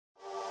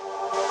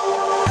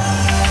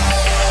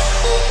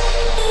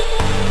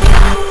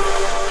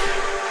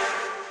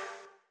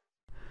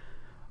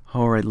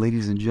Alright,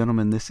 ladies and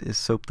gentlemen, this is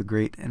Soap the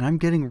Great, and I'm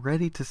getting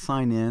ready to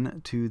sign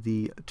in to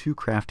the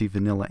TooCrafty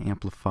Vanilla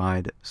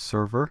Amplified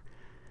server.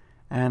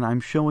 And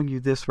I'm showing you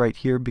this right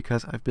here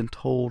because I've been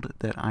told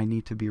that I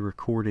need to be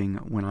recording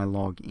when I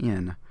log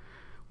in.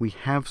 We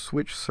have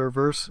switched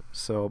servers,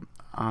 so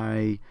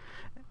I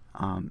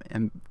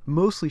am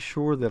mostly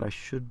sure that I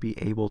should be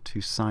able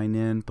to sign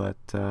in, but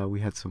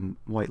we had some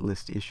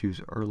whitelist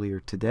issues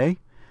earlier today.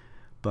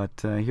 But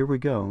here we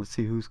go. Let's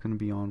see who's going to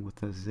be on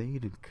with us.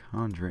 Xade and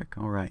CONfoundit.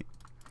 Alright.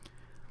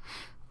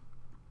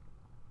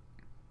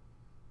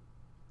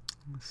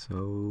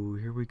 So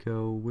here we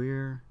go.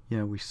 Where?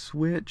 Yeah, we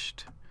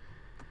switched.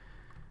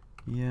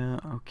 Yeah,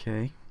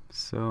 okay.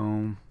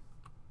 So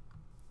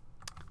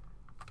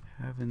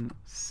having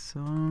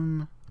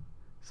some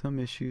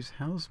issues.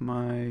 How's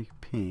my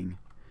ping?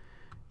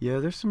 Yeah,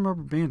 there's some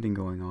rubber banding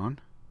going on.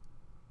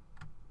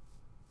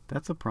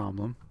 That's a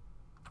problem.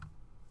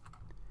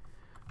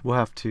 We'll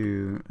have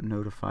to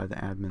notify the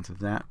admins of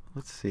that.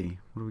 Let's see.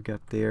 What do we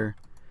got there?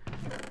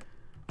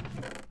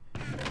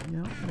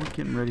 Yeah, we're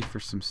getting ready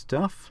for some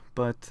stuff.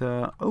 But,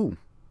 oh.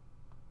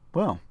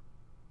 Well.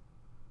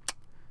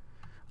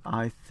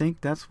 I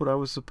think that's what I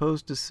was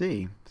supposed to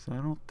see. So I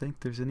don't think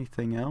there's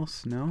anything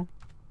else. No?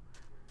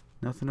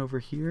 Nothing over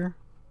here?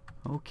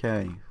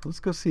 Okay. Let's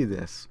go see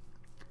this.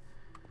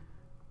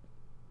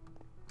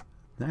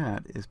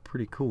 That is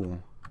pretty cool.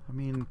 I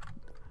mean...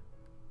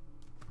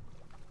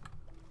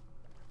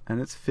 And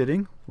it's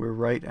fitting. We're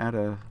right at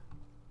a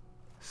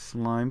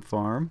slime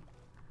farm.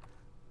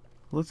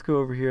 Let's go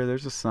over here.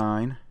 There's a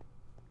sign.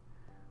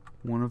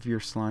 One of your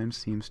slimes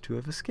seems to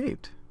have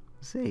escaped.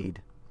 Xade.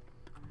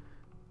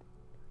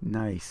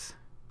 Nice.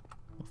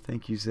 Well,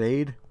 thank you,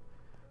 Xade,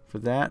 for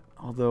that.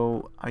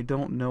 Although I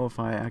don't know if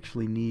I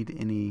actually need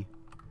any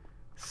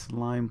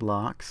slime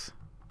blocks.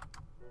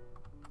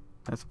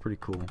 That's pretty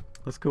cool.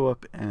 Let's go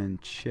up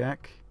and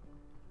check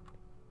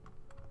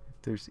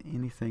if there's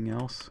anything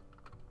else.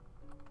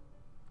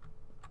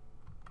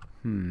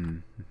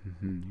 You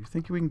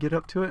think we can get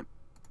up to it?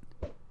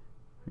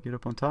 Get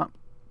up on top?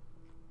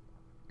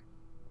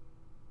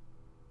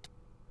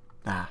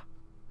 Ah,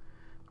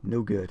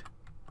 no good.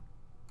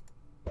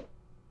 Let's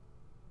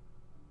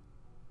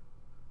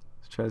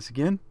try this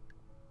again.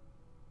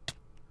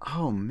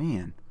 Oh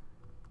man,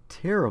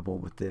 terrible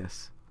with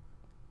this.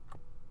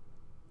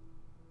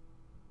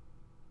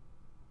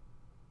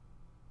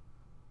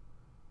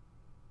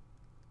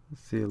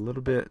 Let's see, a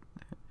little bit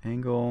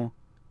angle.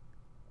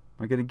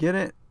 Am I gonna get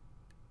it?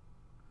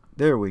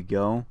 There we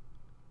go.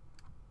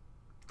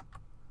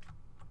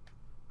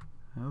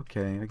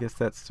 Okay, I guess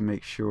that's to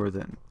make sure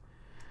that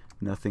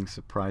nothing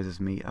surprises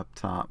me up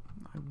top.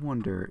 I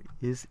wonder,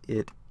 is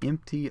it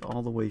empty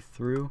all the way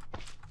through?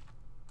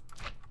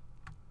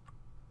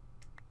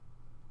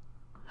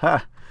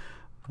 Ha!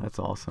 That's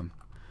awesome.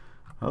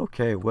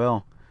 Okay,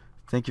 well,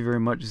 thank you very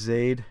much,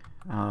 Xade.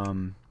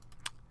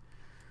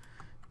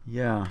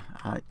 Yeah,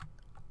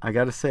 I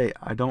gotta say,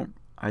 I don't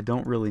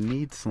really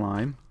need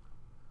slime.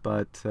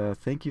 But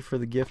thank you for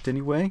the gift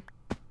anyway.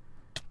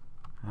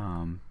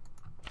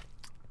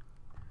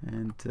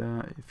 And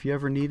if you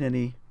ever need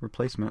any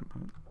replacement,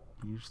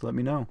 you just let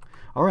me know.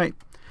 All right,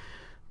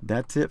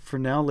 that's it for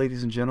now,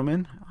 ladies and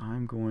gentlemen.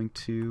 I'm going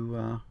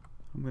to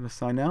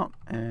sign out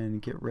and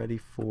get ready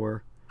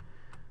for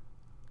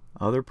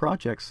other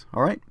projects.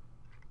 All right,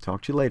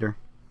 talk to you later.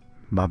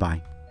 Bye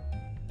bye.